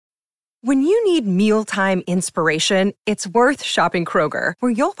When you need mealtime inspiration, it's worth shopping Kroger,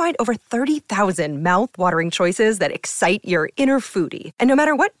 where you'll find over 30,000 mouth-watering choices that excite your inner foodie. And no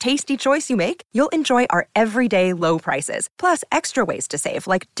matter what tasty choice you make, you'll enjoy our everyday low prices, plus extra ways to save,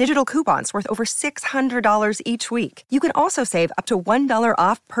 like digital coupons worth over $600 each week. You can also save up to $1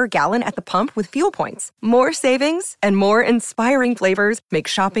 off per gallon at the pump with fuel points. More savings and more inspiring flavors make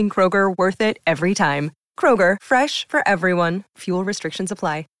shopping Kroger worth it every time. Kroger, fresh for everyone. Fuel restrictions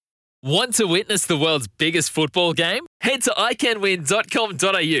apply. Want to witness the world's biggest football game? Head to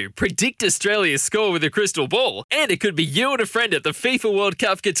iCanWin.com.au, predict Australia's score with a crystal ball, and it could be you and a friend at the FIFA World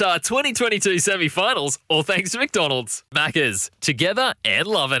Cup Qatar 2022 semi-finals, all thanks to McDonald's. Maccas, together and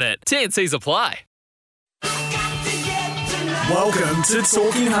loving it. TNCs apply. Welcome to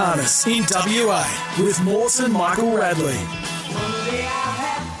Talking Harness in WA with Morts and Michael Radley.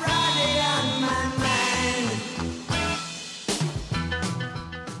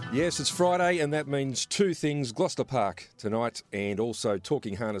 Yes, it's Friday, and that means two things. Gloucester Park tonight and also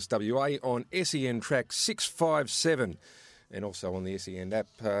Talking Harness WA on SEN track 657 and also on the SEN app,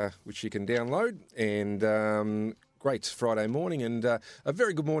 which you can download. And great Friday morning, and a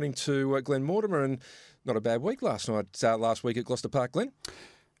very good morning to Glenn Mortimer, and not a bad week last week at Gloucester Park, Glenn.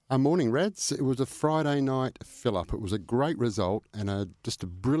 Morning, Rads. It was a Friday night fill-up. It was a great result and just a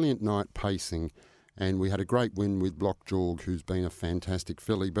brilliant night pacing. And we had a great win with Block Jorg, who's been a fantastic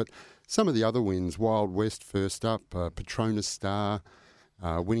filly. But some of the other wins, Wild West first up, Patronus Star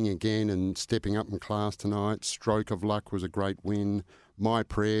winning again and stepping up in class tonight. Stroke of Luck was a great win. My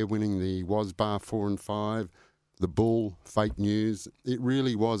Prayer winning the Wasbar 4 and 5. The Bull, Fake News. It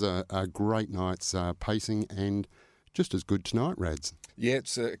really was a great night's pacing and just as good tonight, Rads. Yeah,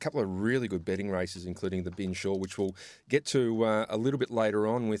 it's a couple of really good betting races, including the Binshaw, which we'll get to a little bit later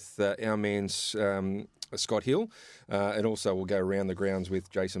on with our man Scott Hill. And also we'll go around the grounds with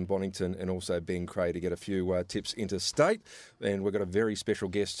Jason Bonington and also Ben Cray to get a few tips interstate. And we've got a very special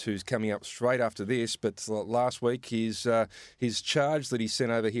guest who's coming up straight after this. But last week, his charge that he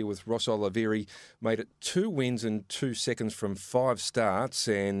sent over here with Ross Oliveri made it 2 wins and 2 seconds from 5 starts,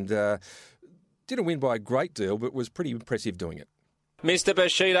 and didn't win by a great deal, but was pretty impressive doing it. Mr.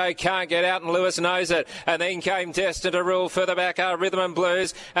 Bushido can't get out and Lewis knows it. And then came Destined to Rule further back, Rhythm and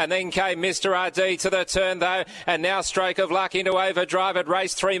Blues. And then came Mr. RD to the turn though. And now Stroke of Luck into overdrive. It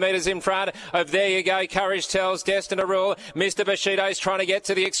raced 3 metres in front of There You Go. Courage Tells, Destined to Rule. Mr. Bushido's trying to get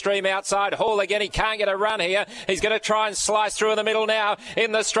to the extreme outside. Hall again. He can't get a run here. He's going to try and slice through in the middle now.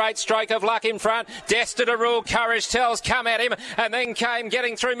 In the straight, Stroke of Luck in front. Destined to Rule. Courage Tells come at him. And then came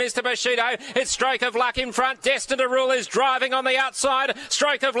getting through Mr. Bushido. It's Stroke of Luck in front. Destined to Rule is driving on the outside.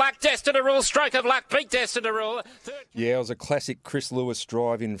 Stroke of Luck, Destined to Rule, Stroke of Luck, beat Destined to Rule. Yeah, it was a classic Chris Lewis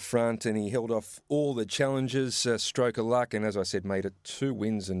drive in front, and he held off all the challenges, Stroke of Luck, and as I said, made it 2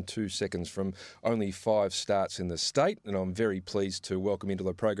 wins and 2 seconds from only 5 starts in the state. And I'm very pleased to welcome into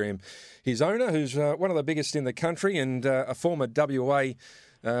the program his owner, who's one of the biggest in the country and a former WA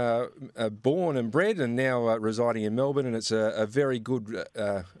born and bred and now residing in Melbourne. And it's a very good,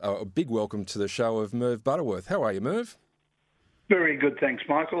 a big welcome to the show of Merv Butterworth. How are you, Merv? Very good, thanks,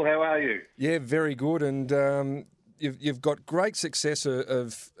 Michael. How are you? Yeah, very good. And you've got great success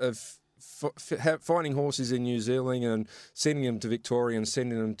of finding horses in New Zealand and sending them to Victoria and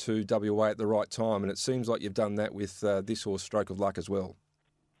sending them to WA at the right time. And it seems like you've done that with this horse, Stroke of Luck, as well.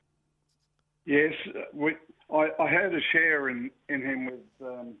 Yes, I had a share in him with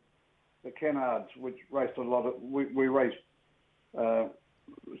the Kennards, which raced a lot of. We raced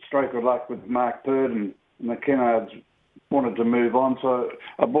Stroke of Luck with Mark Purdon, and the Kennards wanted to move on, so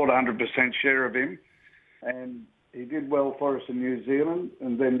I bought a 100% share of him, and he did well for us in New Zealand,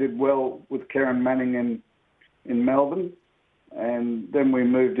 and then did well with Karen Manning in Melbourne, and then we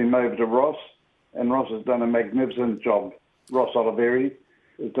moved him over to Ross, and Ross has done a magnificent job. Ross Oliveri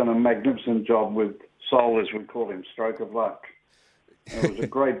has done a magnificent job with Soul, as we call him, Stroke of Luck. And it was a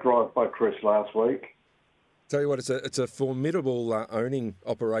great drive by Chris last week. Tell you what, it's a formidable owning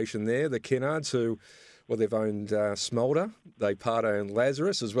operation there. The Kennards, who, well, they've owned Smolder, they part-owned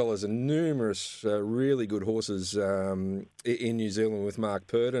Lazarus, as well as numerous really good horses in New Zealand with Mark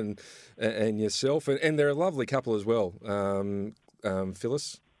Purdon and yourself. And they're a lovely couple as well,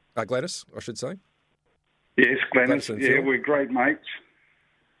 Glennis, I should say. Yes, Glennis. and Yeah, Phil. we're great mates.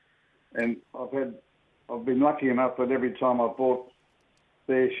 And I've been lucky enough that every time I bought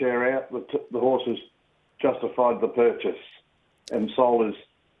their share out, the horses justified the purchase, and Soul is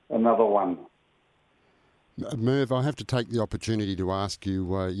another one. Merv, I have to take the opportunity to ask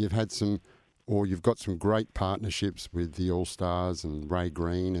you, you've got some great partnerships with the All-Stars and Ray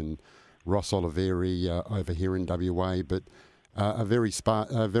Green and Ross Oliveri over here in WA, but a very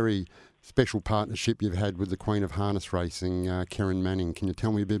special partnership you've had with the Queen of Harness Racing, Karen Manning. Can you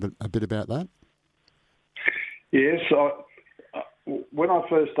tell me a bit about that? Yes, when I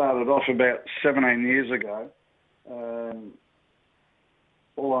first started off about 17 years ago,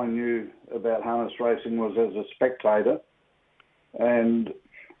 all I knew about harness racing was as a spectator. And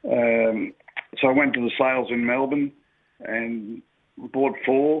so I went to the sales in Melbourne and bought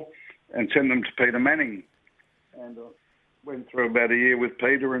 4 and sent them to Peter Manning. And I went through about a year with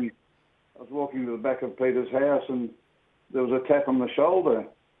Peter, and I was walking to the back of Peter's house and there was a tap on the shoulder,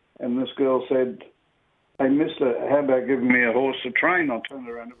 and this girl said, "Hey, mister, how about giving me a horse to train?" I turned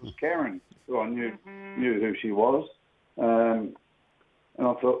around, it was Karen, who I knew who she was. And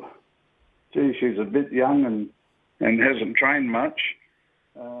I thought, gee, she's a bit young and hasn't trained much.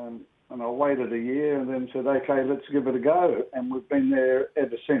 And I waited a year and then said, okay, let's give it a go. And we've been there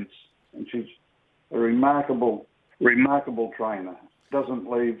ever since. And she's a remarkable trainer.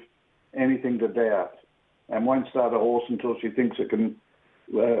 Doesn't leave anything to doubt. And won't start a horse until she thinks it can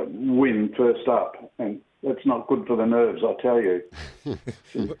win first up. And that's not good for the nerves, I tell you.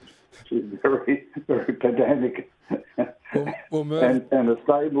 She's very, very pedantic. Well, Merv, and the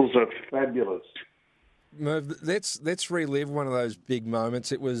stables are fabulous. Merv, let's relive one of those big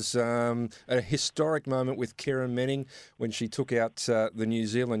moments. It was a historic moment with Karen Manning when she took out the New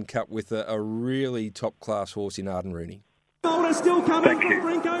Zealand Cup with a really top-class horse in Arden Rooney. Smolder still coming from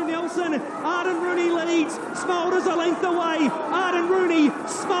Brinko Nelson. Arden Rooney leads. Smolder's a length away. Arden Rooney,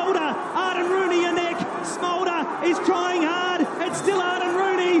 Smolder. Arden Rooney a neck. Smolder is trying hard. It's still Arden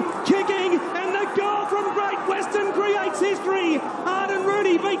Rooney kicking, and the goal from Great Western creates history. Arden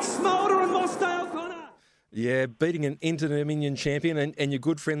Rooney beats Smolder and Mossdale Connor. Yeah, beating an Inter-Dominion champion and your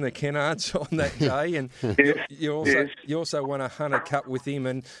good friend the Kennards on that day, and you also won a Hunter Cup with him,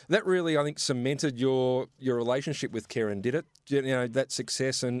 and that really, I think, cemented your relationship with Karen, did it? You know, that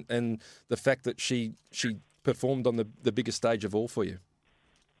success and the fact that she performed on the biggest stage of all for you.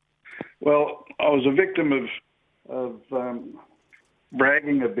 Well, I was a victim of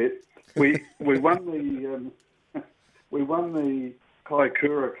bragging a bit. We won the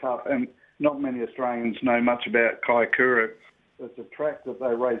Kaikoura Cup, and not many Australians know much about Kaikoura. It's a track that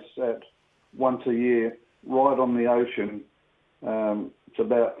they race at once a year, right on the ocean. It's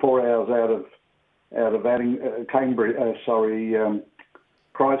about 4 hours out of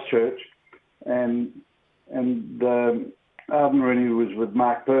Christchurch, and Arden Rooney was with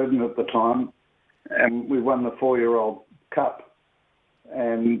Mark Purdon at the time, and we won the 4-year-old cup.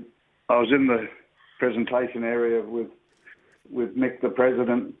 And I was in the presentation area with Mick, the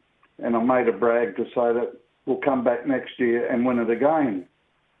president, and I made a brag to say that we'll come back next year and win it again.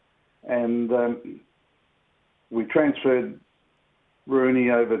 And we transferred Rooney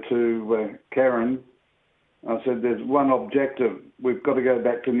over to Karen. I said, there's one objective. We've got to go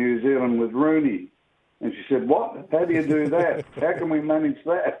back to New Zealand with Rooney. And she said, what? How do you do that? How can we manage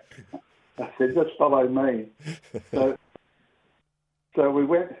that? I said, just follow me. So we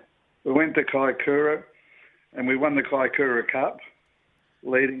went to Kaikoura, and we won the Kaikoura Cup,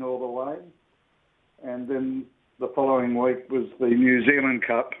 leading all the way. And then the following week was the New Zealand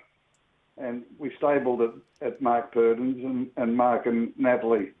Cup, and we stabled it at Mark Purdon's, and Mark and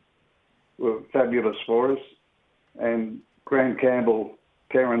Natalie were fabulous for us. And Grant Campbell,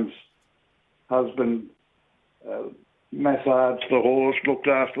 Karen's husband, massaged the horse, looked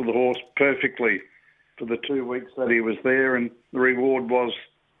after the horse perfectly for the 2 weeks that he was there, and the reward was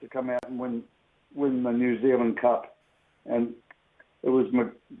to come out and win the New Zealand Cup. And it was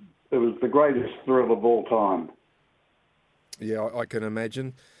the greatest thrill of all time. Yeah, I can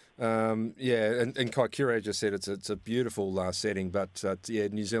imagine. And Kaikoura, as you said, it's a beautiful setting, but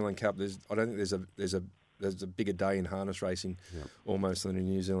New Zealand Cup. I don't think there's a bigger day in harness racing, almost, than a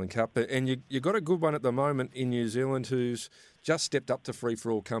New Zealand Cup. And you got a good one at the moment in New Zealand who's just stepped up to Free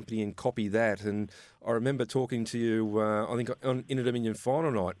For All Company and Copy That. And I remember talking to you, I think on Inter-Dominion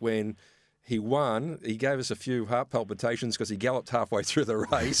final night when he won. He gave us a few heart palpitations because he galloped halfway through the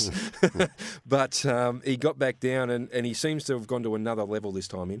race. But he got back down and he seems to have gone to another level this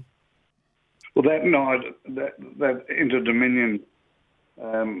time in. Well, that night, that Inter-Dominion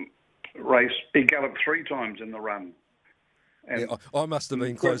race, he galloped 3 times in the run. And I must have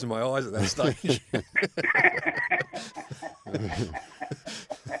been closing my eyes at that stage.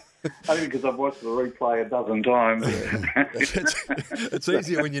 Only because I've watched the replay a dozen times. It's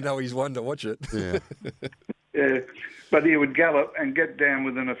easier when you know he's won to watch it. Yeah, but he would gallop and get down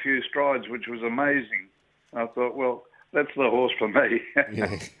within a few strides, which was amazing. I thought, well, that's the horse for me.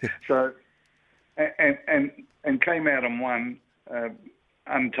 Yeah. So, and came out and won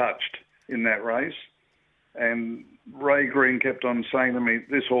untouched in that race, and Ray Green kept on saying to me,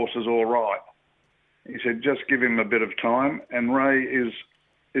 this horse is all right. He said, just give him a bit of time. And Ray is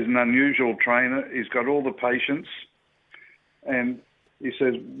an unusual trainer. He's got all the patience. And he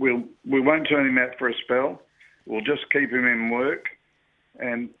says, we won't turn him out for a spell. We'll just keep him in work.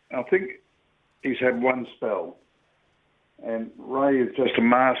 And I think he's had one spell. And Ray is just a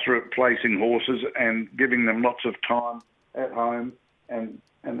master at placing horses and giving them lots of time at home and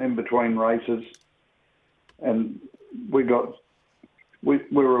in between races. And we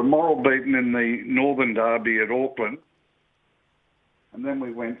were a moral beaten in the Northern Derby at Auckland. And then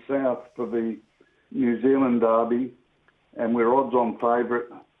we went south for the New Zealand Derby, and we're odds-on favourite.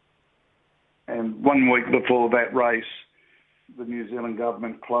 And 1 week before that race, the New Zealand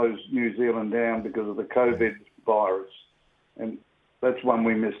government closed New Zealand down because of the COVID virus. And that's one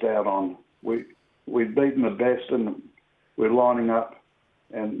we missed out on. We'd beaten the best, and we're lining up,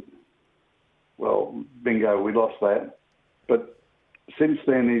 and, well, bingo, we lost that. But since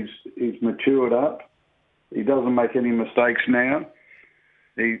then, he's matured up. He doesn't make any mistakes now.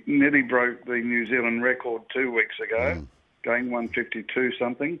 He nearly broke the New Zealand record 2 weeks ago, going 152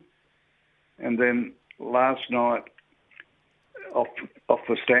 something. And then last night, off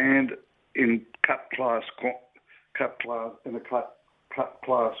the stand in cup class in a cup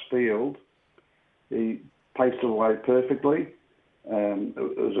class field, he paced it away perfectly.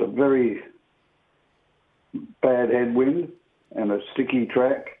 It was a very bad headwind and a sticky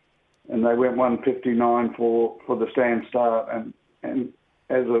track, and they went 159 for the stand start. And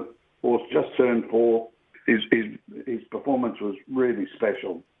as a horse just turned 4, his performance was really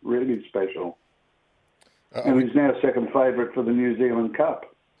special, really special. And he's now second favourite for the New Zealand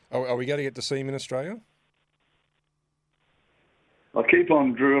Cup. Are we going to get to see him in Australia? I keep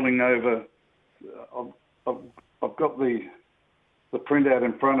on drooling over. I've got the printout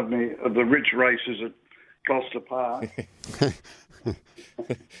in front of me of the rich races at Gloucester Park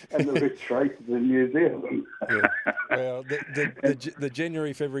and the rich races in New Zealand. Yeah. Well, the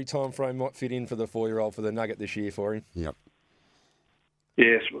January, February time frame might fit in for the 4-year-old for the Nugget this year for him. Yep.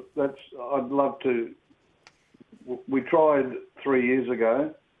 Yes, I'd love to. We tried 3 years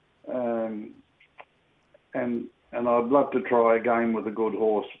ago, and I'd love to try again with a good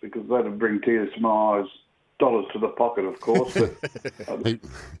horse, because that would bring tears to my eyes, dollars to the pocket, of course. But,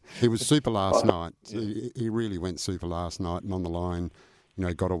 he was super last night. He really went super last night, and on the line,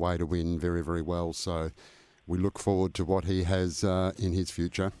 got away to win very, very well. So we look forward to what he has in his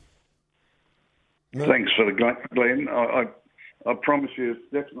future. Thanks for the Glenn. I promise you, it's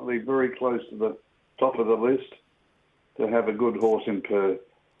definitely very close to the top of the list to have a good horse in Perth.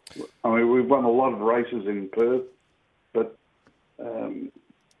 I mean, we've won a lot of races in Perth, but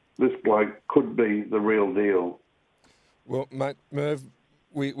this bloke could be the real deal. Well, mate, Merv,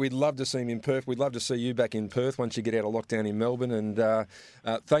 we'd love to see him in Perth. We'd love to see you back in Perth once you get out of lockdown in Melbourne. And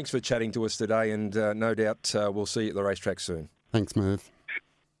thanks for chatting to us today, and no doubt we'll see you at the racetrack soon. Thanks, Merv.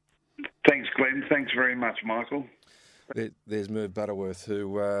 Thanks, Glenn. Thanks very much, Michael. There's Merv Butterworth,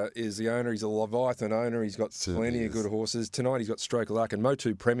 who is the owner. He's a Leviathan owner. He's got plenty of good horses. Tonight he's got Stroke of Luck and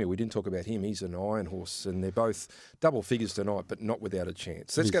Motu Premier. We didn't talk about him. He's an iron horse, and they're both double figures tonight, but not without a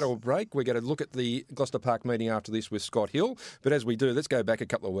chance. Let's go to a break. We're going to look at the Gloucester Park meeting after this with Scott Hill. But as we do, let's go back a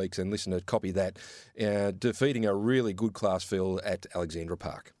couple of weeks and listen to Copy That, defeating a really good class field at Alexandra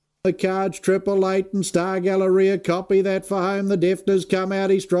Park. The cards, 888 and Star Galleria, Copy That for home. The Defters come out.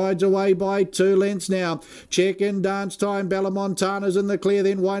 He strides away by 2 lengths now. Check in dance time. Bellamontana's in the clear.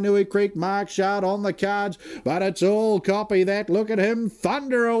 Then Wainui Creek, Mark Shard on the cards. But it's all Copy That. Look at him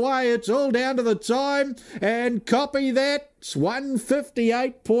thunder away. It's all down to the time. And Copy That's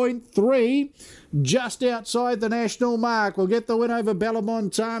 158.3. Just outside the national mark. We'll get the win over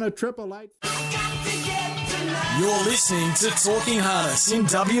Bellamontana, 888. You're listening to Talking Harness in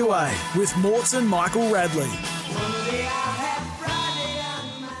WA with Morts and Michael Radley.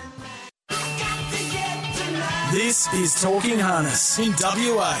 This is Talking Harness in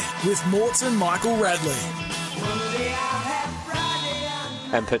WA with Morts and Michael Radley.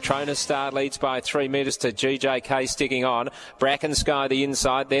 And Petronas Star leads by 3 metres to GJK sticking on. Bracken Sky the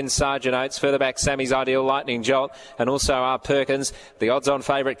inside, then Sergeant Oates. Further back, Sammy's Ideal, Lightning Jolt, and also our Perkins. The odds-on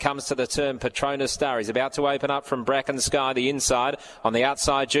favourite comes to the turn, Petronas Star. He's about to open up from Bracken Sky the inside. On the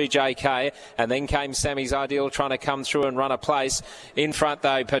outside, GJK, and then came Sammy's Ideal trying to come through and run a place. In front,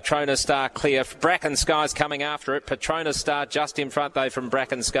 though, Petronas Star clear. Bracken Sky's coming after it. Petronas Star just in front, though, from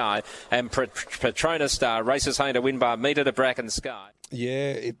Bracken Sky. And Petronas Star races home to win by a metre to Bracken Sky.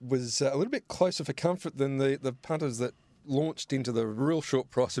 Yeah, it was a little bit closer for comfort than the punters that launched into the real short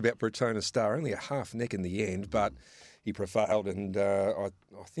price about Petronas Star. Only a half neck in the end, but he prevailed, and I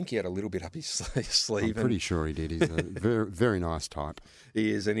think he had a little bit up his sleeve. I'm pretty sure he did. He's a very, very nice type.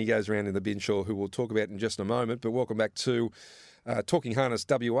 He is, and he goes around in the Binshaw, who we'll talk about in just a moment. But welcome back to Talking Harness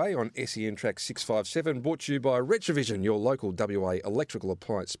WA on SEN Track 657, brought to you by Retrovision, your local WA electrical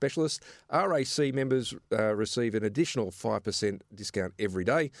appliance specialist. RAC members receive an additional 5% discount every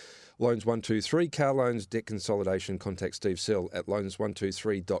day. Loans 123, car loans, debt consolidation. Contact Steve Sell at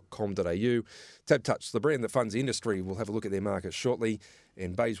loans123.com.au. Tab Touch, the brand that funds the industry. We'll have a look at their market shortly.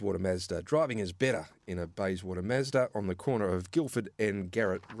 And Bayswater Mazda. Driving is better in a Bayswater Mazda on the corner of Guildford and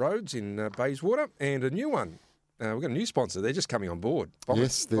Garrett Roads in Bayswater. And a new one. We've got a new sponsor. They're just coming on board.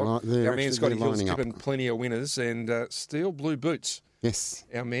 Yes, they're our man Scotty Hill's lining up. given plenty of winners, and Steel Blue Boots. Yes.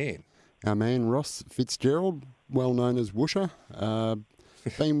 Our man. Our man, Ross Fitzgerald, well known as Woosher.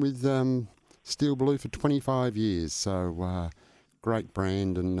 Been with Steel Blue for 25 years, so great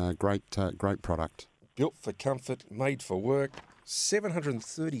brand and great product. Built for comfort, made for work.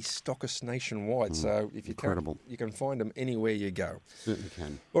 730 stockists nationwide, so if you incredible. You can find them anywhere you go. Certainly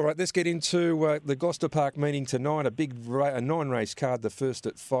can. All right, let's get into the Gloucester Park meeting tonight. A big 9-race card, the first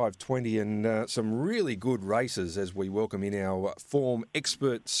at 5:20, and some really good races as we welcome in our form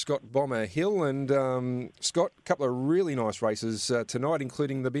expert Scott Bomber Hill. And Scott, a couple of really nice races tonight,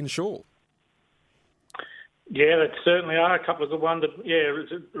 including the Binshaw. Yeah, there certainly are a couple of good ones.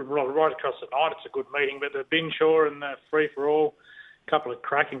 It's right across the night. It's a good meeting, but the Binshaw and the Free for All, a couple of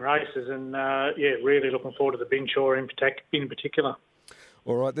cracking races, and really looking forward to the Binshaw in particular.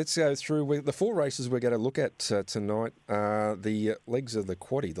 All right, let's go through the 4 races we're going to look at tonight. The legs of the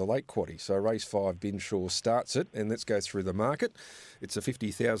quaddie, the late quaddie. So race 5, Binshaw starts it, and let's go through the market. It's a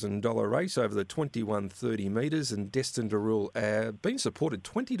 $50,000 race over the 2130 metres and destined to rule. Been supported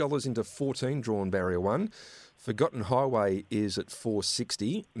 $20 into 14, drawn barrier 1. Forgotten Highway is at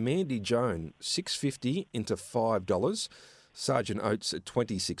 $4.60. Mandy Joan, $6.50 into $5. Sergeant Oates at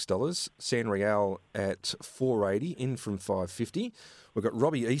 $26. San Real at $4.80, in from $5.50. We've got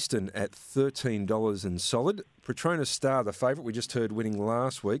Robbie Easton at $13 and solid. Petronas Star, the favourite we just heard winning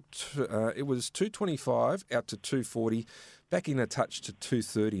last week. It was $2.25 out to $2.40. Back in a touch to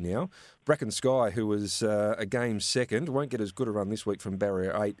 $2.30 now. Bracken Sky, who was a game second, won't get as good a run this week from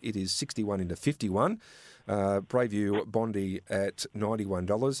barrier 8. It is 61 into 51. Braveview Bondi at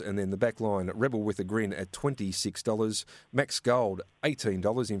 $91, and then the back line, Rebel with a Grin at $26. Max Gold,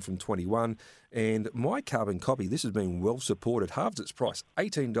 $18 in from $21. And My Carbon Copy, this has been well supported, halves its price,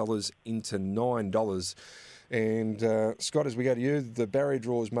 $18 into $9. And Scott, as we go to you, the barrier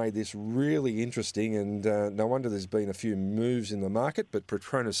draws made this really interesting, and no wonder there's been a few moves in the market, but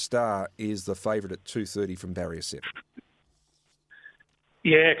Petronas Star is the favourite at $2.30 from barrier 7.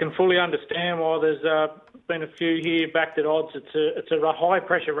 Yeah, I can fully understand why there's been a few here backed at odds. It's a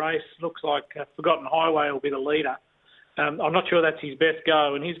high-pressure race. Looks like Forgotten Highway will be the leader. I'm not sure that's his best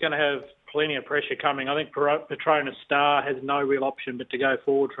go, and he's going to have plenty of pressure coming. I think Petronas Star has no real option but to go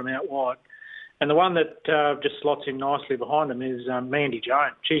forward from out wide. And the one that just slots in nicely behind him is Mandy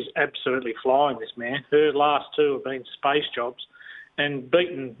Joan. She's absolutely flying, this man. Her last 2 have been space jobs and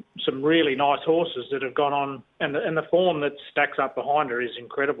beaten some really nice horses that have gone on. And the form that stacks up behind her is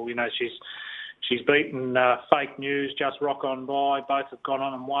incredible. You know, she's beaten Fake News, Just Rock On By. Both have gone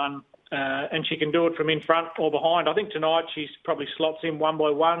on and won. And she can do it from in front or behind. I think tonight she's probably slots in 1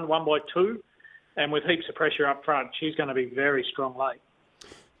 by 1, 1 by 2. And with heaps of pressure up front, she's going to be very strong late.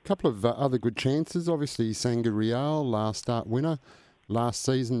 A couple of other good chances. Obviously, Sangreal, last start winner. Last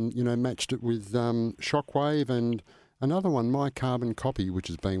season, matched it with Shockwave, and another one, My Carbon Copy, which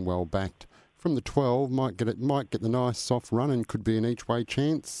has been well backed. From the 12, might get the nice soft run and could be an each-way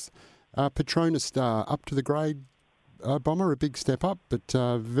chance. Petronas Star, up to the grade, Bomber, a big step up, but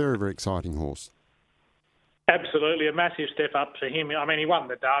very, very exciting horse. Absolutely, a massive step up for him. I mean, he won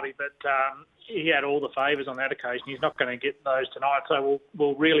the Derby, but he had all the favours on that occasion. He's not going to get those tonight, so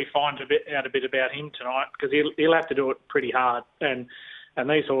we'll really find out a bit about him tonight, because he'll have to do it pretty hard. And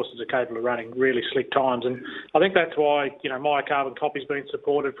these horses are capable of running really slick times. And I think that's why, My Carbon Copy's been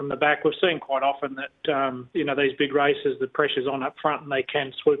supported from the back. We've seen quite often that, these big races, the pressure's on up front and they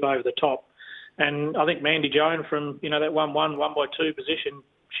can swoop over the top. And I think Mandy Joan from, that 1-1, 1 by 2 position,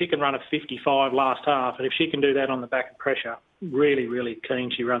 she can run a 55 last half. And if she can do that on the back of pressure, really, really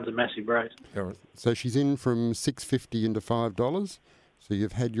keen, she runs a massive race. So she's in from $6.50 into $5. So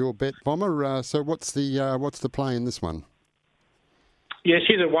you've had your bet, Bomber. So what's the play in this one? Yeah,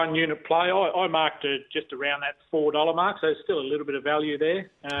 she's a 1-unit play. I marked her just around that $4 mark, so there's still a little bit of value there.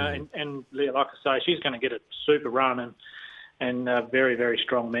 And like I say, she's going to get a super run and very, very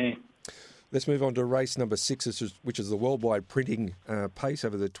strong mare. Let's move on to race number 6, which is the worldwide printing pace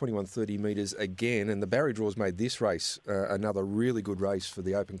over the 2130 metres again. And the barrier draws made this race another really good race for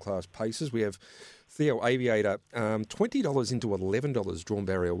the open class paces. We have Theo Aviator, $20 into $11 drawn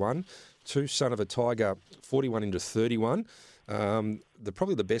barrier 1. 2 Son of a Tiger, 41 into 31.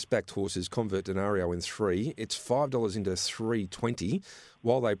 Probably the best backed horse is Convert Denario in 3. It's $5 into $3.20.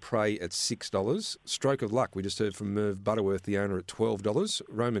 While They Pray at $6. Stroke of Luck, we just heard from Merv Butterworth, the owner, at $12.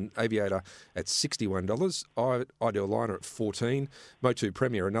 Roman Aviator at $61. Ideal Liner at $14. Motu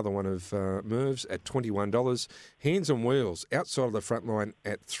Premier, another one of Merv's, at $21. Hands on Wheels, outside of the front line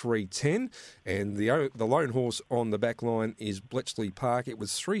at $3.10. And the lone horse on the back line is Bletchley Park. It was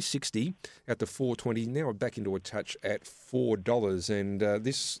 $3.60 at the $4.20. Now we're back into a touch at $4. And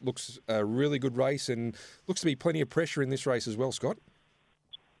this looks a really good race and looks to be plenty of pressure in this race as well, Scott.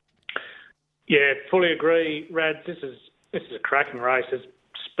 Yeah, fully agree, Rads. This is a cracking race. There's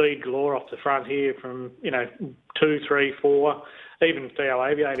speed galore off the front here from 2, 3, 4. Even Theo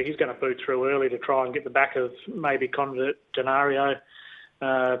Aviator, he's going to boot through early to try and get the back of maybe Convert Denario.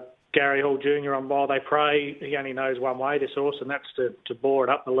 Gary Hall Jr. on While They Pray. He only knows one way, this horse, and that's to bore it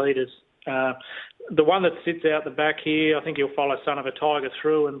up the leaders. The one that sits out the back here, I think he'll follow Son of a Tiger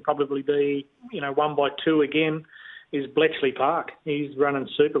through and probably be 1 by 2 again. Is Bletchley Park. He's running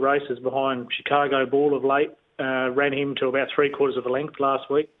super races behind Chicago Bull of late. Ran him to about 3/4 of a length last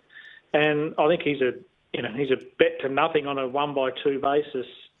week, and I think he's a bet to nothing on a 1 by 2 basis,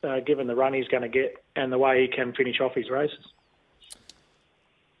 given the run he's going to get and the way he can finish off his races.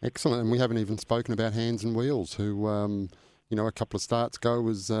 Excellent, and we haven't even spoken about Hands and Wheels, who a couple of starts ago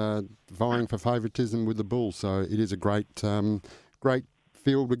was vying for favouritism with the Bull. So it is a great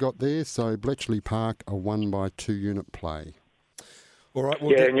field we got there. So Bletchley Park, a 1 by 2 unit play. All right.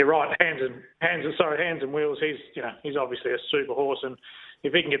 And you're right. Hands and Wheels. He's obviously a super horse, and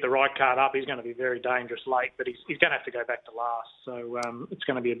if he can get the right card up, he's going to be very dangerous late. But he's going to have to go back to last. So it's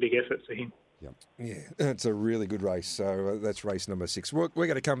going to be a big effort for him. Yep. Yeah, it's a really good race. So that's race number 6. We're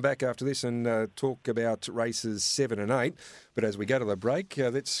going to come back after this and talk about races 7 and 8. But as we go to the break,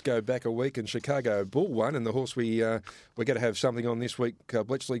 let's go back a week and Chicago Bull won. And the horse we're going to have something on this week,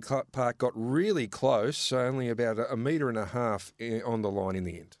 Bletchley Park, got really close, only about 1.5 metres on the line in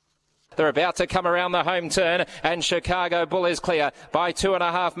the end. They're about to come around the home turn, and Chicago Bull is clear by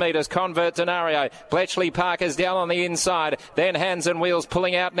 2.5 metres. Convert Denario. Bletchley Park is down on the inside. Then Hands and Wheels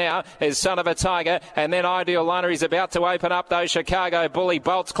pulling out now is Son of a Tiger, and then Ideal Liner. He's about to open up though. Chicago Bull, he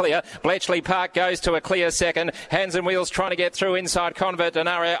bolts clear. Bletchley Park goes to a clear second. Hands and Wheels trying to get through inside Convert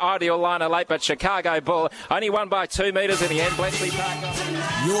Denario. Ideal Liner late, but Chicago Bull only won by 2 metres in the end. Bletchley Park.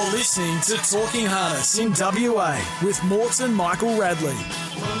 You're listening to Talking Harness in WA with Morts and Michael Radley.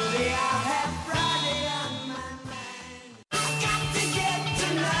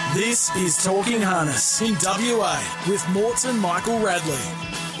 This is Talking Harness in WA with Morts and Michael Radley.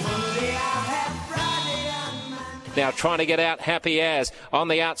 Now trying to get out Happy As. On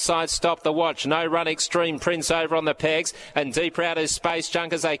the outside, Stop the Watch. No Run Extreme Prince over on the pegs. And deeper out is Space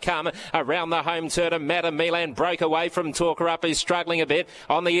Junk as they come around the home turn. And Madam Milan broke away from Talker Up, who's struggling a bit.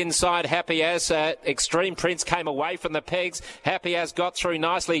 On the inside, Happy As. Extreme Prince came away from the pegs. Happy As got through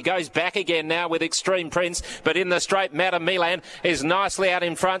nicely. He goes back again now with Extreme Prince. But in the straight, Madam Milan is nicely out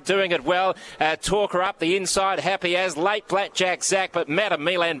in front, doing it well. Talker Up the inside, Happy As. Late Blackjack Zack, but Madam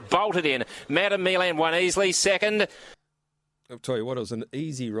Milan bolted in. Madam Milan won easily. Second. I'll tell you what, it was an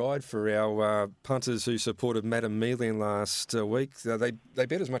easy ride for our punters who supported Madam Milan last week. They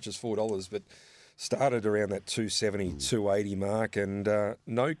bet as much as $4, but started around that 270, 280 mark, and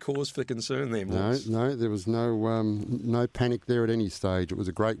no cause for concern there, Morts. No, there was no panic there at any stage. It was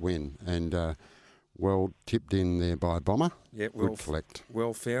a great win, and well tipped in there by Bomber. Yeah, good collect.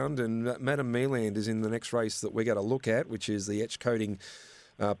 Well found, and Madam Milan is in the next race that we're going to look at, which is the Etch Coating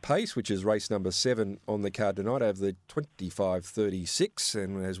Pace, which is race number 7 on the card tonight over the 25.36.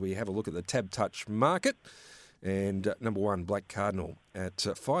 And as we have a look at the Tab Touch market, and number 1, Black Cardinal at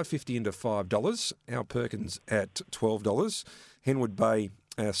 $5.50 into $5. Al Perkins at $12. Henwood Bay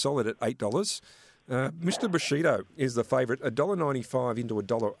solid at $8. Mr. Bushido is the favourite, $1.95 into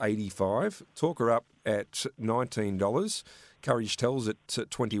 $1.85. Talker Up at $19. Courage Tells at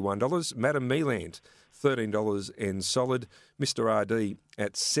 $21. Madam Meland, $13 and solid. Mr. RD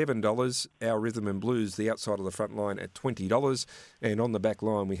at $7. Our Rhythm and Blues, the outside of the front line, at $20. And on the back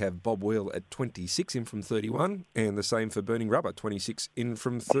line, we have Bob Wheel at 26 in from 31. And the same for Burning Rubber, 26 in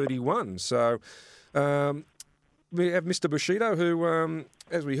from 31. So we have Mr. Bushido, who,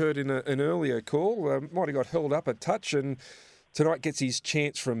 as we heard in an earlier call, might have got held up a touch and tonight gets his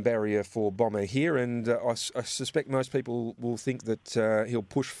chance from barrier for Bomber here, and I suspect most people will think that he'll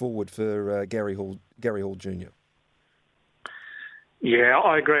push forward for Gary Hall Jr. Yeah,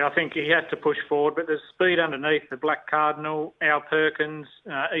 I agree. I think he has to push forward, but there's speed underneath. The Black Cardinal, Al Perkins,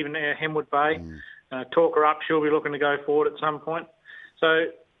 even our Hemwood Bay. Talker Up, she'll be looking to go forward at some point. So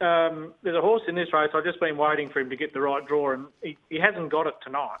there's a horse in this race. I've just been waiting for him to get the right draw, and he hasn't got it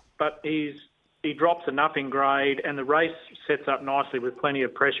tonight, but he drops enough in grade, and the race sets up nicely with plenty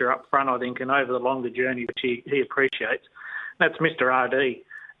of pressure up front, I think, and over the longer journey, which he appreciates. That's Mr. RD.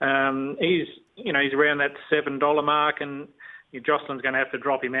 He's around that $7 mark, and Jocelyn's going to have to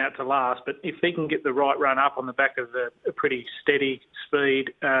drop him out to last. But if he can get the right run up on the back of a pretty steady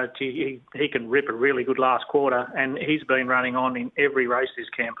speed, he can rip a really good last quarter. And he's been running on in every race this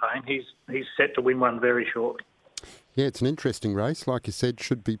campaign. He's set to win one very shortly. Yeah, it's an interesting race. Like you said,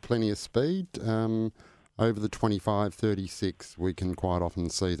 should be plenty of speed. Over the 25-36, we can quite often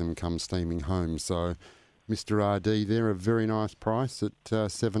see them come steaming home. So Mr. RD there, a very nice price at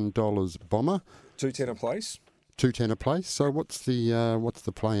 $7 Bomber. $2.10 a place. $2.10 a place. So what's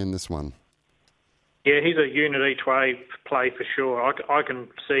the play in this one? Yeah, he's a unit each way play for sure. I can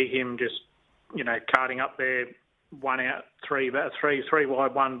see him just, carting up there, one out, three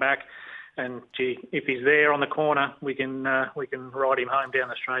wide, one back, and if he's there on the corner, we can ride him home down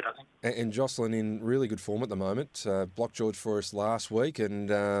the straight, I think. And Jocelyn in really good form at the moment. Blocked George for us last week, and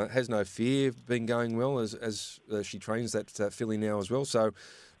has no fear, been going well as she trains that filly now as well. So.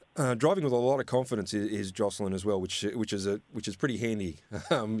 Driving with a lot of confidence is Jocelyn as well, which is pretty handy.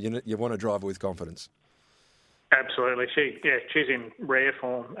 You want to drive with confidence. Absolutely, she's in rare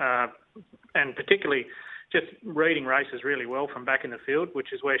form, and particularly just reading races really well from back in the field,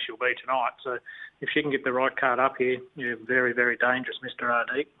 which is where she'll be tonight. So if she can get the right card up here, very, very dangerous, Mr.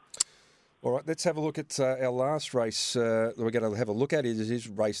 RD. All right, let's have a look at our last race that we're going to have a look at. It is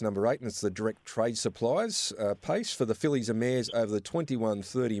race number 8, and it's the Direct Trade Supplies pace for the fillies and mares over the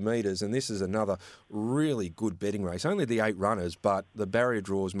 21-30 metres. And this is another really good betting race. Only the 8 runners, but the barrier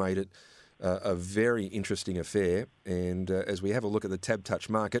draws made it a very interesting affair. And as we have a look at the Tab Touch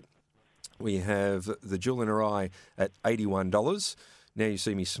market, we have the Jewel in Her Eye at $81. Now You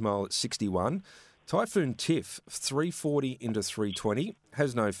See Me Smile at $61. Typhoon Tiff, $3.40 into $3.20.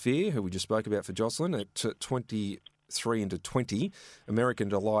 Has No Fear, who we just spoke about for Jocelyn, at $23 into $20. American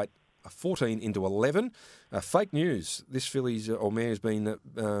Delight, $14 into $11. Fake News, this filly's or mare's been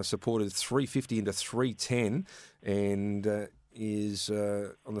supported $3.50 into $3.10, and is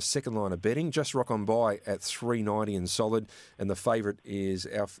on the second line of betting. Just Rock On By at $3.90 and solid, and the favourite is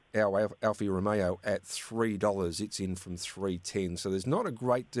Alfie Romeo at $3. It's in from $3.10. So there's not a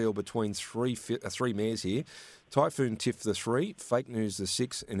great deal between three mares here. Typhoon Tiff the 3, Fake News the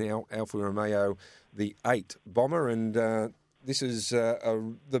 6, and Alfie Romeo the 8. Bomber, and this is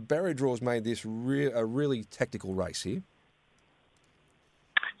the barrier draws made this a really tactical race here.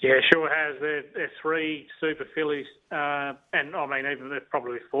 Yeah, sure has. They're 3 super fillies, and I mean even there's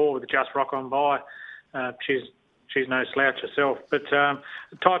probably 4 with Just Rock On By. She's no slouch herself. But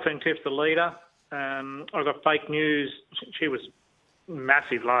Typhoon Tiff's the leader. I've got Fake News. She was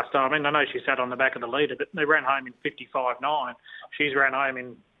massive last time. I mean, I know she sat on the back of the leader, but they ran home in 55.9. She's ran home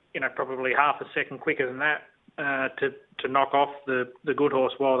in probably half a second quicker than that to knock off the good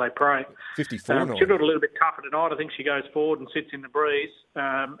horse while they pray. 54.9. She'll do it a little bit tougher tonight. I think she goes forward and sits in the breeze.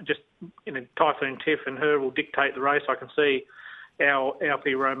 Typhoon Tiff and her will dictate the race. I can see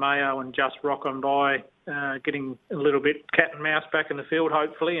Alfie Romeo and Just Rock On By getting a little bit cat and mouse back in the field,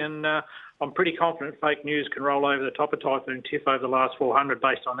 hopefully, and I'm pretty confident Fake News can roll over the top of Typhoon Tiff over the last 400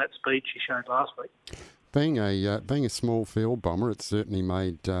 based on that speed she showed last week. Being a small field, Bomber, it's certainly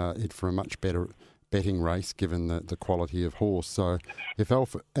made it for a much better betting race given the quality of horse. So if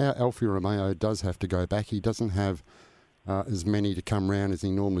Alfie Romeo does have to go back, he doesn't have as many to come round as he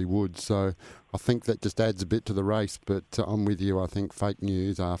normally would. So I think that just adds a bit to the race. But I'm with you. I think Fake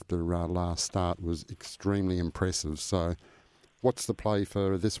News after last start was extremely impressive. So what's the play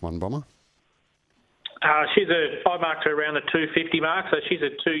for this one, Bomber? I marked her around the 250 mark, so she's a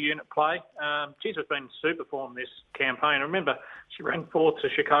 2-unit play. She's been super form this campaign. Remember, she ran 4th to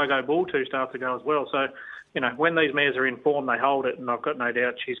Chicago Bull 2 starts ago as well. So, when these mares are in form, they hold it, and I've got no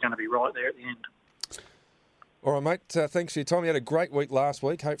doubt she's going to be right there at the end. All right, mate. Thanks for your time. You had a great week last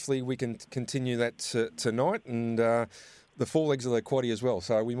week. Hopefully we can continue that tonight, and the 4 legs of the quaddie as well.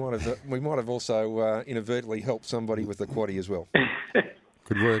 So we might have also inadvertently helped somebody with the quaddie as well.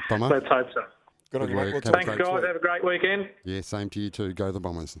 Good work, Bomber. Let's hope so. Good on you, mate. Thanks, guys. Have a great weekend. Yeah, same to you too. Go the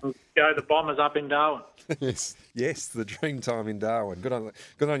Bombers. Go the Bombers up in Darwin. Yes. Yes, the dream time in Darwin. Good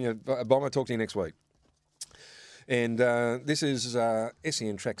on you, Bomber. Talk to you next week. And this is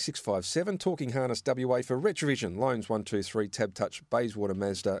SEN Track 657, Talking Harness WA for Retrovision, Loans 123, Tab Touch, Bayswater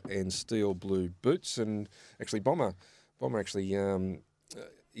Mazda and Steel Blue Boots. And actually, Bomber actually,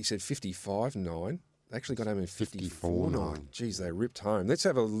 he said 55.9. They actually got home in 54.9. Geez, they ripped home. Let's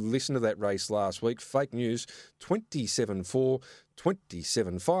have a listen to that race last week. Fake News, 27.4,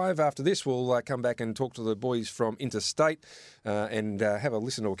 27.5. After this, we'll come back and talk to the boys from Interstate and have a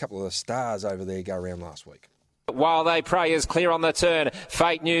listen to a couple of the stars over there go around last week. While They Pray is clear on the turn.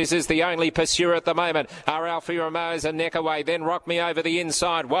 Fake News is the only pursuer at the moment. Are Alfie Rameau's a neck away. Then Rock Me over the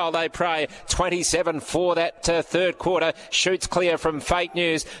inside. While They Pray, 27.4 that third quarter. Shoots clear from Fake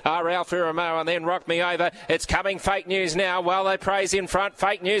News. Are Alfie Romeo and then Rock Me over. It's coming Fake News now. While They Pray's in front.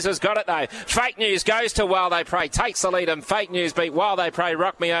 Fake News has got it though. Fake News goes to While They Pray. Takes the lead and Fake News beat While They Pray,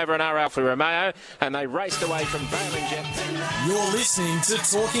 Rock Me Over and Are Alfie Romeo. And they raced away from Bowman Jet. You're listening to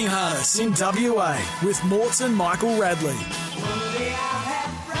Talking Harness in WA with Morts and Michael Radley.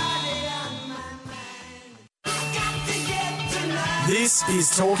 This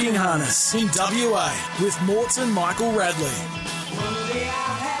is Talking Harness in WA with Morts and Michael Radley.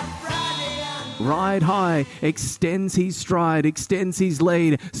 Ride High extends his stride, extends his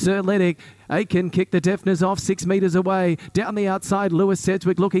lead. Sir Lennox Aiken kicked the Deafness off 6 metres away. Down the outside, Lewis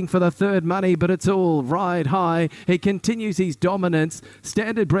Sedgwick looking for the third money, but it's all Ride High. He continues his dominance.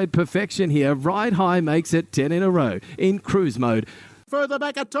 Standard bred perfection here. Ride High makes it 10 in a row in cruise mode. Further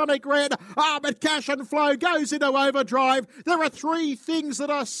back, Atomic Red. But Cash and Flow goes into overdrive. There are three things that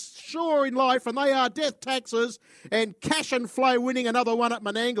are sure in life, and they are death taxes and Cash and Flow winning another one at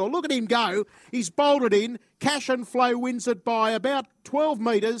Menangle. Look at him go. He's bolted in. Cash and Flow wins it by about 12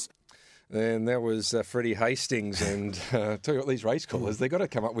 metres. And that was Freddie Hastings. And tell you what, these race callers, they've got to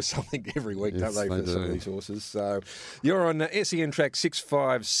come up with something every week, don't they, for some of these horses? So you're on SEN Track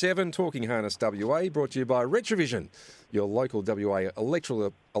 657, Talking Harness WA, brought to you by Retrovision, your local WA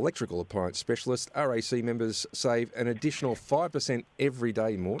electrical appliance specialist. RAC members save an additional 5% every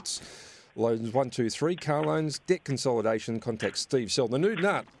day, Morts. Loans 123, car loans, debt consolidation. Contact Steve Sell, the Nude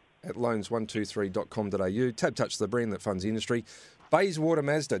Nut, at loans123.com.au. Tab Touch, the brand that funds industry. Bayswater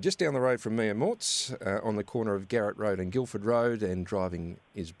Mazda, just down the road from me and Morts, on the corner of Garrett Road and Guildford Road, and driving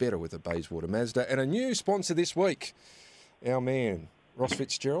is better with a Bayswater Mazda. And a new sponsor this week, our man, Ross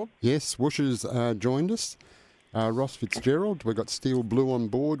Fitzgerald. Yes, Whooshers joined us. Ross Fitzgerald, we've got Steel Blue on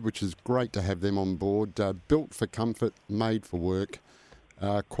board, which is great to have them on board. Built for comfort, made for work,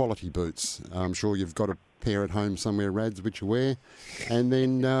 quality boots. I'm sure you've got a pair at home somewhere, Rads, which you wear. And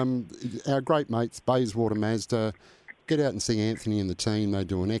then our great mates, Bayswater Mazda. Get out and see Anthony and the team. They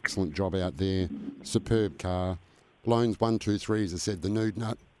do an excellent job out there. Superb car. Loans 123, as I said, the Nude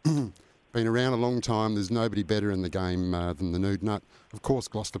Nut. Been around a long time. There's nobody better in the game than the Nude Nut. Of course,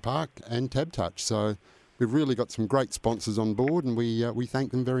 Gloucester Park and Tab Touch. So we've really got some great sponsors on board, and we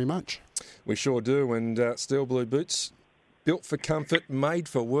thank them very much. We sure do. And Steel Blue Boots, built for comfort, made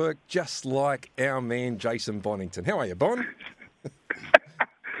for work, just like our man Jason Bonington. How are you, Bon?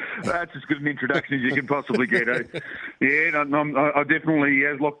 That's as good an introduction as you can possibly get. Yeah, I definitely,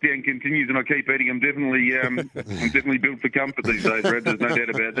 as lockdown continues and I keep eating, I'm definitely built for comfort these days, Brad. There's no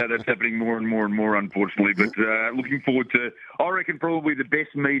doubt about that. That's happening more and more and more, unfortunately. But looking forward to, I reckon, probably the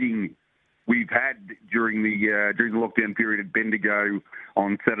best meeting we've had during the lockdown period at Bendigo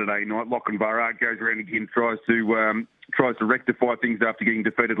on Saturday night. Lochinvar Art goes around again, tries to rectify things after getting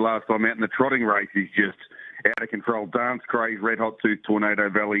defeated last time out, and the trotting race is just out of control. Dance Craze, Red Hot Tooth, Tornado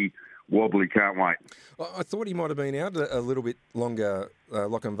Valley, Wobbly, can't wait. I thought he might have been out a little bit longer,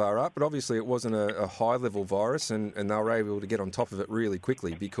 Lochinvar Art, but obviously it wasn't a high-level virus, and they were able to get on top of it really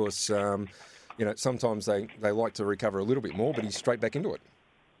quickly because, sometimes they like to recover a little bit more, but he's straight back into it.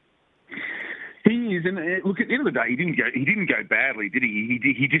 He is, and look, at the end of the day, he didn't go badly, did he?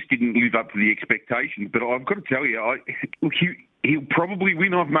 He just didn't live up to the expectations. But I've got to tell you, he'll probably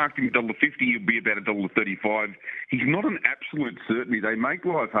win. I've marked him $1.50. He'll be about $1.35. He's not an absolute certainty. They make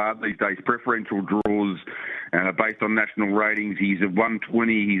life hard these days. Preferential draws based on national ratings. He's at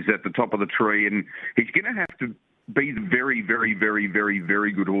 120. He's at the top of the tree, and he's going to have to be the very, very, very, very,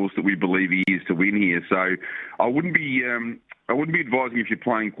 very good horse that we believe he is to win here. So I wouldn't be advising, if you're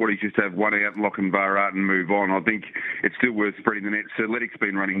playing quaddies, just to have one out, Lochinvar Art, and move on. I think it's still worth spreading the net. Sir Letic's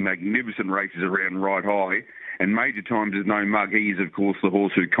been running magnificent races around Right High, and Major Times is no mug. He is, of course, the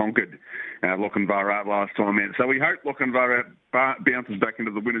horse who conquered Lochinvar Art last time out. So we hope Lochinvar Art bounces back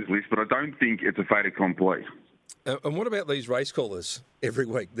into the winners list, but I don't think it's a fait accompli. And what about these race callers every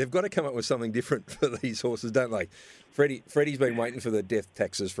week? They've got to come up with something different for these horses, don't they? Freddie's been waiting for the death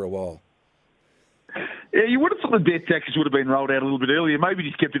taxes for a while. Yeah, you would have thought the death taxes would have been rolled out a little bit earlier. Maybe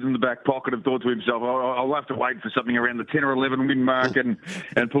just kept it in the back pocket and thought to himself, I'll have to wait for something around the 10 or 11 win mark and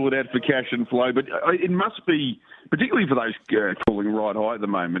pull it out for cash and flow. But it must be, particularly for those calling right high at the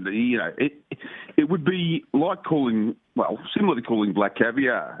moment, it would be like similar to calling black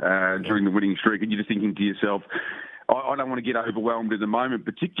caviar during the winning streak. And you're just thinking to yourself, I don't want to get overwhelmed in the moment,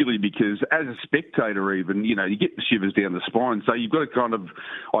 particularly because as a spectator even, you get the shivers down the spine. So you've got to kind of,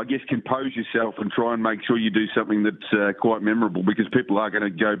 I guess, compose yourself and try and make sure you do something that's quite memorable, because people are going to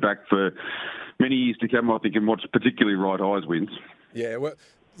go back for many years to come, I think, and watch particularly right highs wins. Yeah, well,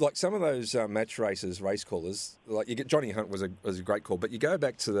 like some of those match races, race callers, like you get Johnny Hunt was a great call, but you go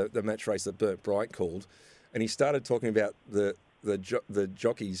back to the match race that Bert Bright called, and he started talking about the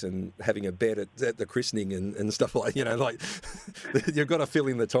jockeys and having a bet at the christening and stuff like, like you've got to fill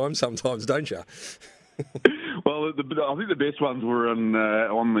in the time sometimes, don't you? Well, I think the best ones were on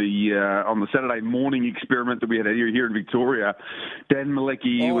the Saturday morning experiment that we had here in Victoria. Dan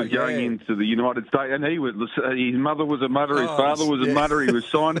Malecki was going into the United States, and his mother was a mutter, his father was a mutter, he was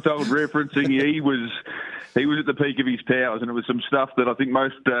Seinfeld referencing, he was at the peak of his powers, and it was some stuff that I think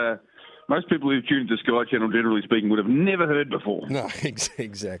most people who tune into Sky Channel, generally speaking, would have never heard before. No,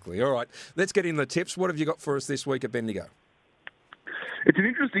 exactly. All right, let's get in the tips. What have you got for us this week at Bendigo? It's an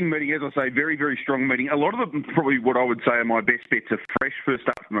interesting meeting, as I say, very, very strong meeting. A lot of them, probably what I would say are my best bets, are fresh first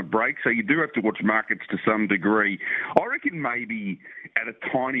up from a break, so you do have to watch markets to some degree. I reckon maybe at a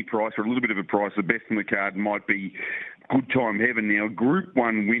tiny price or a little bit of a price, the best on the card might be Good Time Heaven. Now, Group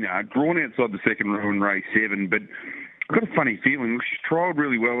 1 winner, drawn outside the second row in race 7, but I've got a funny feeling. She's trialled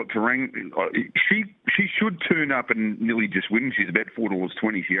really well at Terang. She should turn up and nearly just win. She's about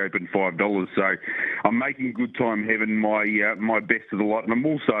 $4.20. She opened $5. So I'm making Good Time Heaven my best of the lot. And I'm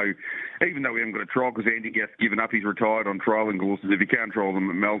also, even though we haven't got a trial because Andy Gath's given up, he's retired on trialling horses. If he can't trial them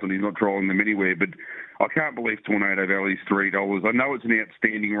at Melton, he's not trialling them anywhere. But I can't believe Tornado Valley's $3. I know it's an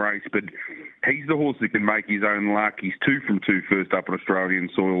outstanding race, but he's the horse that can make his own luck. He's 2 from 2 first up on Australian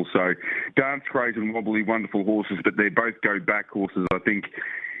soil. So Dance Craze and Wobbly, wonderful horses, but they're both go-back horses. I think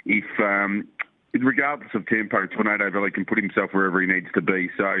if, regardless of tempo, Tornado Valley can put himself wherever he needs to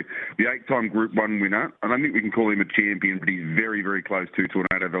be. So the 8-time Group 1 winner, I don't think we can call him a champion, but he's very, very close to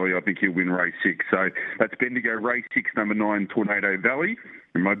Tornado Valley. I think he'll win race 6. So that's Bendigo, race 6, number 9, Tornado Valley.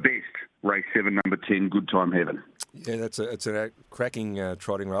 And my best, race 7, number 10, Good Time Heaven. Yeah, it's a cracking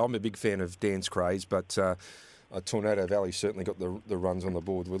trotting race. I'm a big fan of Dance Craze, but Tornado Valley certainly got the runs on the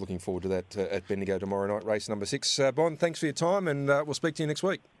board. We're looking forward to that at Bendigo tomorrow night, race number 6. Bond, thanks for your time, and we'll speak to you next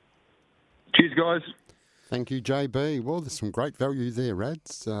week. Cheers, guys. Thank you, JB. Well, there's some great value there,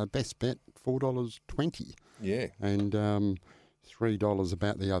 Rads. Best bet, $4.20. Yeah. And $3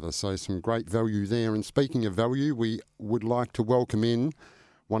 about the other. So some great value there. And speaking of value, we would like to welcome in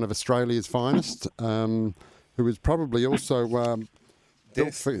one of Australia's finest, who is probably also...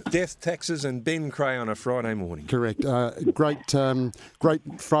 Death taxes and Ben Cray on a Friday morning. Correct. Great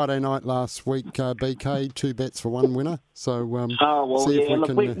Friday night last week, BK. 2 bets for 1 winner. So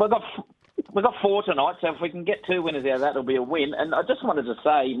we've got 4 tonight, so if we can get 2 winners out of that, it'll be a win. And I just wanted to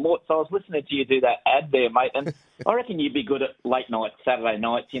say, Mort, so I was listening to you do that ad there, mate, and I reckon you'd be good at late night, Saturday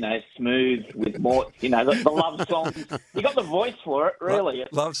nights, smooth with Mort, the love songs. You got the voice for it, really.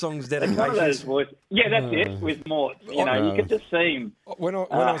 Love songs, dedications. One of those voices. Yeah, that's it, with Mort. You could just see him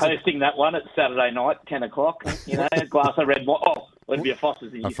hosting that one at Saturday night, 10 o'clock, a glass of red wine. Oh, it'd be a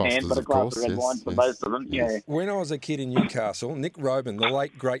Foster's in his hand, but a glass of red wine for both of them. Yeah. When I was a kid in Newcastle, Nick Robin, the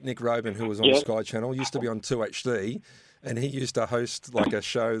late, great Nick Robin, who was on Sky Channel, used to be on 2HD, and he used to host like a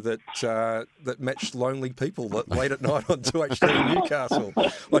show that matched lonely people late at night on 2HD in Newcastle.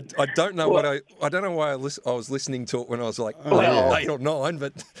 I don't know why I was listening to it when I was like 8 or 9,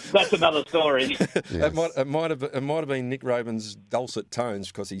 but that's another story. It might have been Nick Robin's dulcet tones,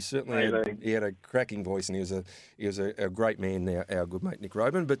 because he certainly had a cracking voice, and he was a great man. Now, our good mate Nick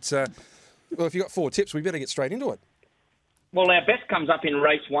Robin. But well, if you got 4 tips, we better get straight into it. Well, our best comes up in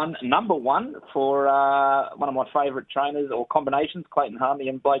race 1, number 1, for one of my favourite trainers or combinations, Clayton Harmony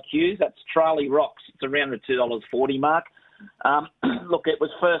and Blake Hughes. That's Charlie Rocks. It's around the $2.40 mark. Look, it was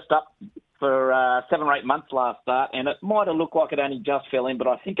first up for 7 or 8 months last start, and it might have looked like it only just fell in, but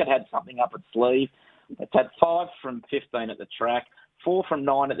I think it had something up its sleeve. It's had 5 from 15 at the track, 4 from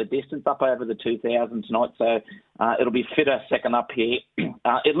 9 at the distance, up over the 2,000 tonight, so it'll be fitter second up here.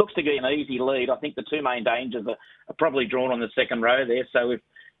 It looks to be an easy lead. I think the 2 main dangers are probably drawn on the second row there, so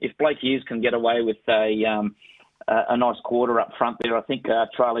if Blake Hughes can get away with a nice quarter up front there, I think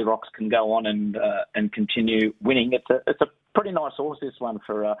Charlie Rocks can go on and continue winning. It's a pretty nice horse, this one,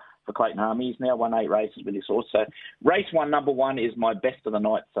 for Clayton Harmony. He's now won 8 races with this horse, so race 1, number 1, is my best of the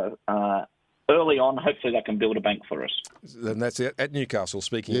night, so early on, hopefully they can build a bank for us. And that's it at Newcastle.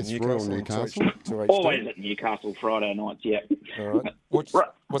 Speaking of Royal Newcastle. Newcastle. Always at Newcastle Friday nights, yeah. All right. What's Then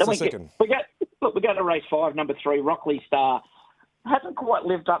the second? We go to race 5, number 3, Rockley Star. Hasn't quite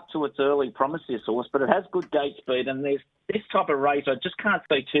lived up to its early promise, this horse, but it has good gate speed, and there's this type of race, I just can't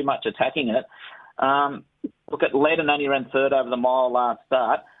see too much attacking it. Look, it led and only ran third over the mile last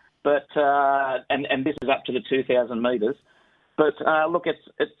start, but and this is up to the 2,000 metres. But look,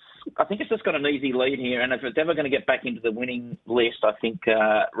 I think it's just got an easy lead here, and if it's ever going to get back into the winning list, I think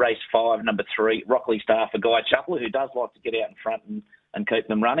race 5, number 3, Rockley Star for Guy Chapel, who does like to get out in front and keep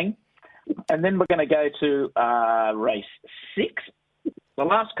them running. And then we're going to go to race 6. The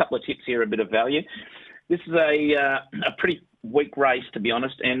last couple of tips here are a bit of value. This is a pretty weak race, to be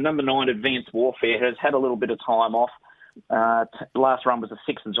honest, and number 9, Advanced Warfare, has had a little bit of time off. Last run was the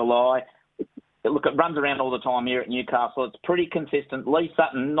 6th of July. Look, it runs around all the time here at Newcastle. It's pretty consistent. Lee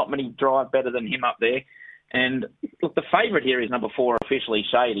Sutton, not many drive better than him up there. And look, the favourite here is number 4, Officially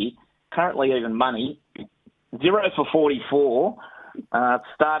Shady. Currently even money. 0 for 44.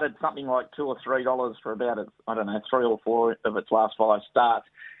 Started something like $2 or $3 for about, I don't know, 3 or 4 of its last 5 starts.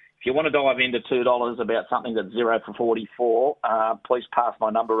 If you want to dive into $2 about something that's 0 for 44, please pass my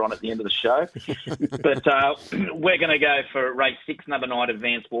number on at the end of the show. But we're going to go for race 6, number 9,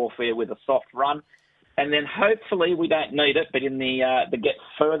 Advanced Warfare, with a soft run. And then hopefully we don't need it, but in the get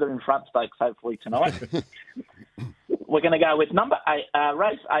further in front stakes, hopefully tonight, we're going to go with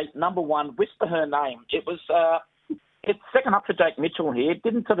race 8, number 1, Whisper Her Name. It's second up for Jake Mitchell here.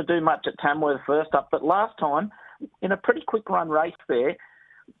 Didn't sort of do much at Tamworth first up, but last time, in a pretty quick run race there,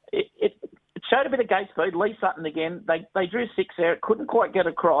 it showed a bit of gate speed. Lee Sutton again, they drew 6 there. It couldn't quite get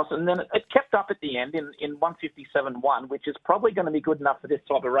across, and then it kept up at the end in 157.1, which is probably going to be good enough for this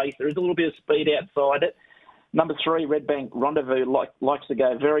type of race. There is a little bit of speed outside it. Number 3, Red Bank Rendezvous, likes to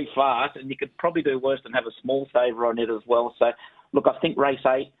go very fast, and you could probably do worse than have a small saver on it as well. So, look, I think race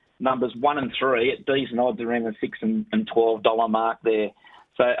 8, numbers 1 and 3 at decent odds around the $6 and $12 mark there.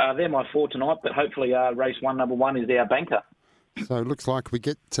 So they're my 4 tonight, but hopefully race 1, number 1 is our banker. So it looks like we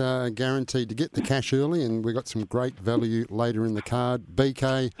get guaranteed to get the cash early, and we've got some great value later in the card.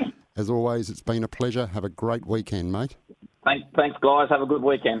 BK, as always, it's been a pleasure. Have a great weekend, mate. Thanks, guys. Have a good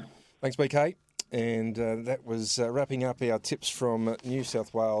weekend. Thanks, BK. And that was wrapping up our tips from New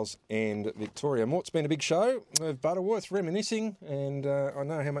South Wales and Victoria. Mort's been a big show of Butterworth reminiscing, and I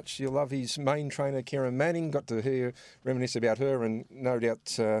know how much you love his main trainer, Karen Manning. Got to hear reminisce about her, and no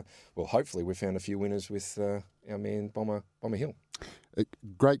doubt, well, hopefully we found a few winners with our man Bomber Hill.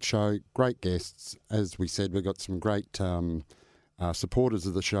 Great show, great guests. As we said, we've got some great supporters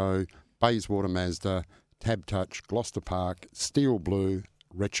of the show: Bayswater Mazda, Tab Touch, Gloucester Park, Steel Blue,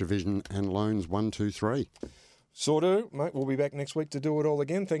 Retrovision, and Loans 123. So do, mate. We'll be back next week to do it all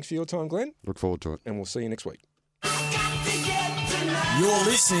again. Thanks for your time, Glenn. Look forward to it. And we'll see you next week. You're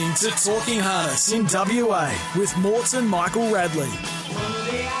listening to Talking Harness in WA with Morts and Michael Radley.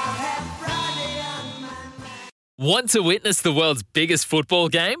 Want to witness the world's biggest football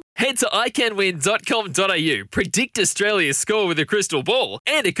game? Head to iCanWin.com.au, predict Australia's score with a crystal ball,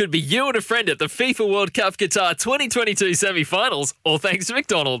 and it could be you and a friend at the FIFA World Cup Qatar 2022 semi-finals, all thanks to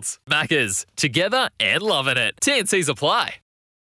McDonald's. Maccas, together and loving it. TNCs apply.